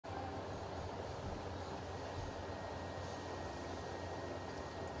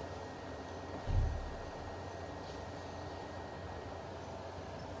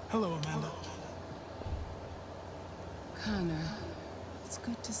Hello, Amanda. Connor, it's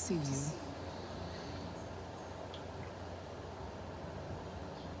good to see you.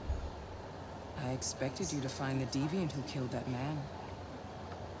 I expected you to find the deviant who killed that man.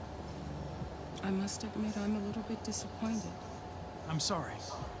 I must admit, I'm a little bit disappointed. I'm sorry.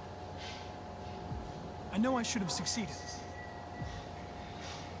 I know I should have succeeded.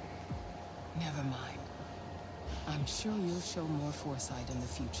 Never mind. I'm sure you'll show more foresight in the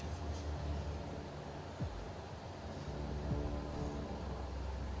future.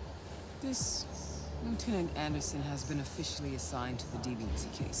 This Lieutenant Anderson has been officially assigned to the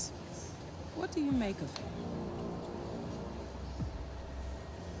deviancy case. What do you make of him?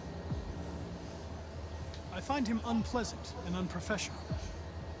 I find him unpleasant and unprofessional.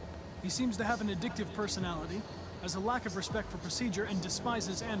 He seems to have an addictive personality, has a lack of respect for procedure, and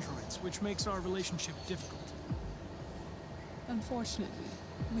despises androids, which makes our relationship difficult. Unfortunately,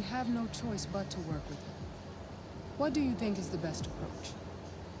 we have no choice but to work with him. What do you think is the best approach?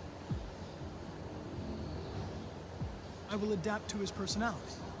 I will adapt to his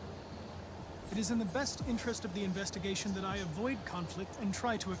personality. It is in the best interest of the investigation that I avoid conflict and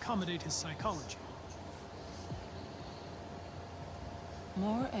try to accommodate his psychology.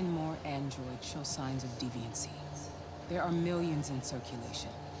 More and more androids show signs of deviancy. There are millions in circulation.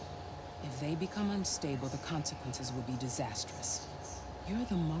 If they become unstable, the consequences will be disastrous. You're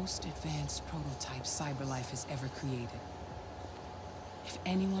the most advanced prototype CyberLife has ever created. If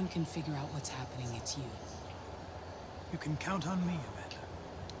anyone can figure out what's happening, it's you. You can count on me, Amanda.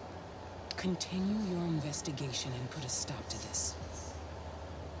 Continue your investigation and put a stop to this.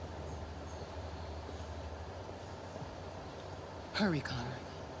 Hurry, Connor.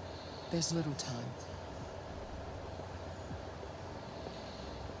 There's little time.